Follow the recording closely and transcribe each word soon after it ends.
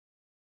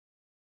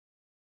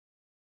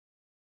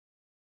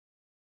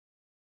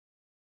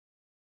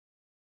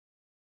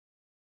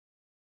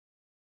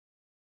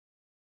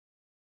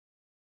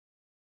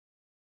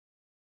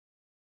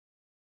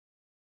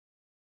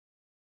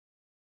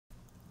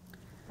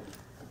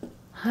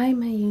Hi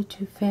my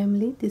YouTube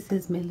family, this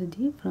is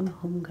Melody from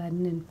Home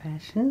Garden and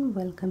Fashion.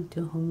 Welcome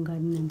to Home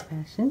Garden and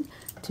Fashion.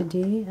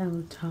 Today I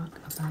will talk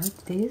about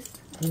this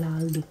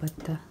lal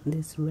dupatta,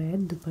 this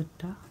red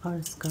dupatta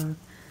or scarf.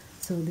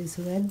 So this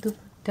red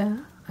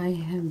dupatta I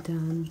have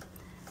done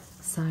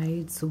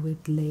sides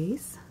with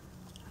lace,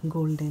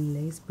 golden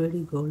lace,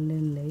 pretty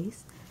golden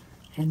lace,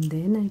 and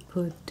then I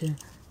put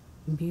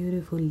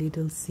beautiful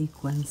little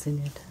sequins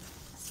in it.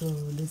 So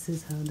this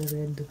is how the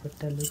red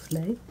dupatta looks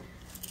like.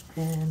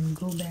 And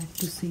go back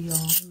to see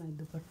all my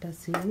dupatta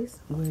series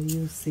where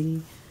you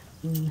see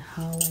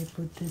how I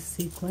put this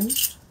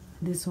sequence.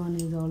 This one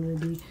is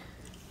already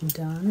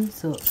done,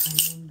 so I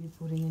won't be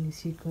putting any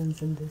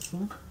sequence in this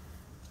one,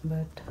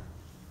 but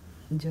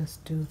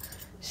just to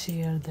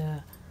share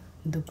the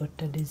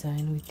dupatta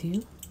design with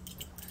you,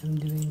 I'm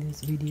doing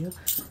this video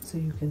so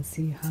you can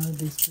see how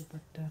this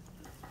dupatta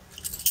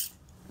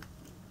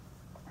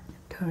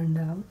turned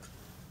out.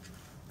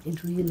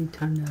 It really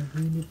turned out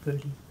really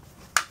pretty.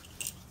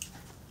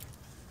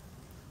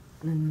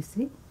 Let me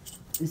see,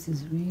 this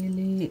is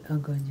really a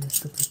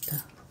gorgeous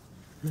dupatta.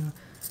 Now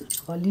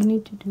all you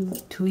need to do,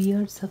 2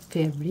 yards of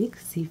fabric,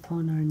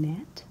 chiffon or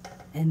net,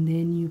 and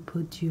then you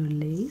put your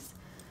lace,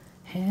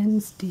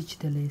 hand stitch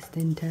the lace,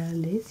 the entire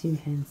lace you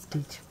hand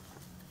stitch.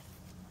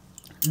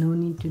 No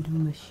need to do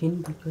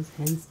machine because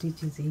hand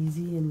stitch is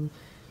easy and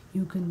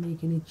you can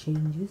make any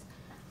changes.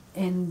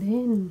 And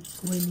then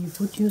when you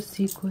put your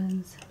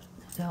sequins,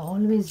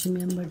 always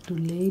remember to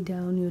lay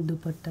down your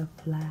dupatta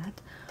flat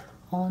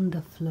on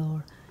the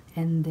floor,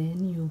 and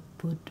then you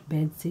put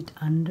bedsheet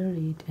under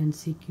it and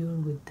secure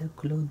with the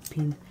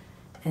clothespin,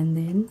 and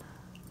then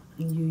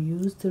you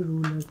use the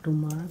ruler to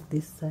mark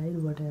this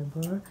side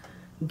whatever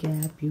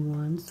gap you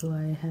want. So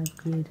I have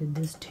created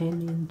this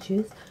 10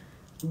 inches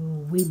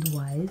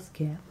widthwise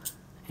gap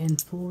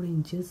and 4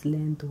 inches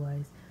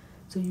lengthwise.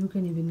 So you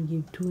can even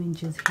give 2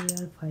 inches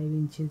here, 5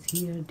 inches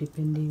here,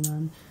 depending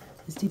on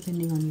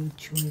your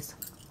choice.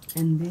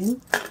 And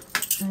then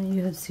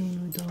you have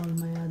seen with all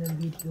my other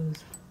videos,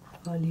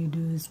 all you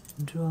do is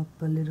drop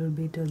a little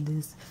bit of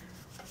this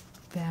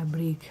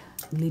fabric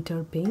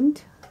glitter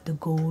paint, the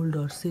gold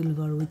or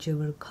silver,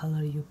 whichever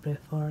color you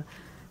prefer.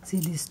 See,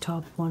 this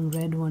top one,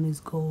 red one, is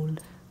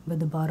gold, but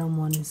the bottom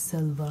one is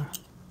silver.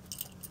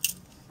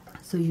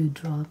 So you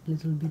drop a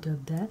little bit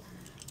of that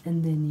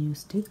and then you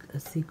stick a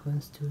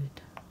sequence to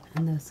it,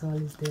 and that's all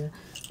is there.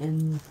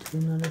 And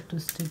in order to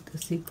stick the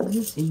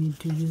sequence, you need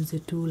to use a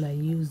tool. I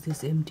use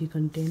this empty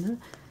container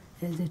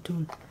as a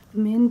tool.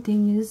 Main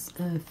thing is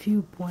a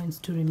few points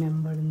to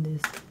remember in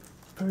this.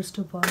 First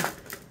of all,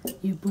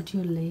 you put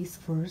your lace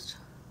first.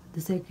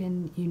 The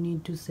second, you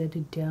need to set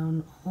it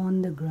down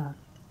on the ground,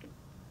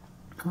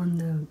 on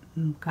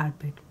the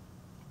carpet.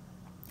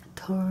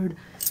 Third,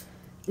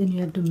 then you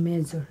have to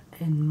measure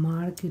and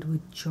mark it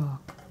with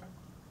chalk,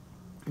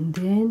 and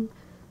then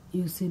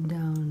you sit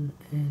down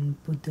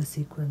and put the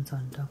sequence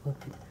on top of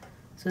it.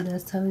 So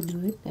that's how we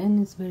do it,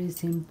 and it's very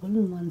simple.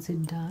 Once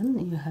it's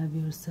done, you have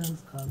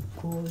yourself a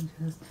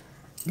gorgeous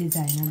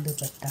designer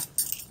dupatta.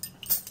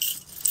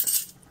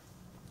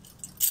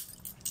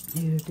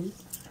 Here it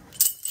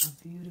is,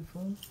 a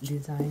beautiful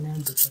designer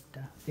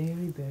dupatta,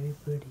 very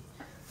pretty.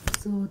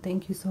 So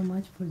thank you so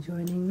much for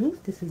joining me.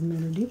 This is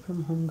Melody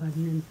from Home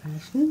Garden and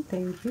Fashion.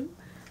 Thank you.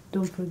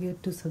 Don't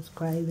forget to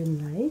subscribe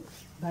and like.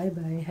 Bye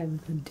bye. Have a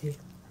good day.